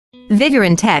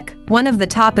Vigorun Tech, one of the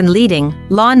top and leading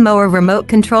lawnmower remote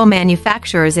control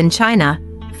manufacturers in China,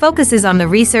 focuses on the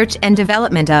research and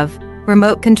development of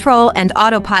remote control and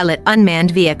autopilot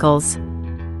unmanned vehicles.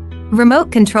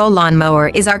 Remote control lawnmower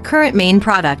is our current main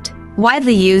product,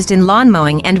 widely used in lawn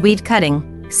mowing and weed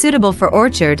cutting, suitable for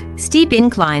orchard, steep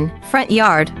incline, front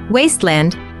yard,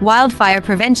 wasteland, wildfire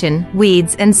prevention,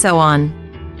 weeds, and so on.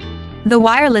 The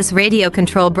wireless radio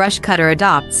control brush cutter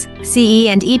adopts CE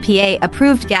and EPA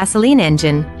approved gasoline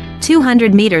engine,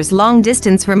 200 meters long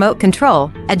distance remote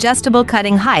control, adjustable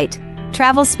cutting height,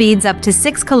 travel speeds up to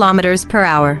 6 kilometers per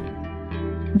hour.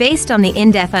 Based on the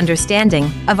in-depth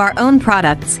understanding of our own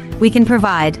products, we can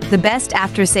provide the best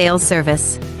after-sales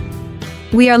service.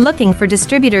 We are looking for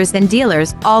distributors and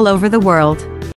dealers all over the world.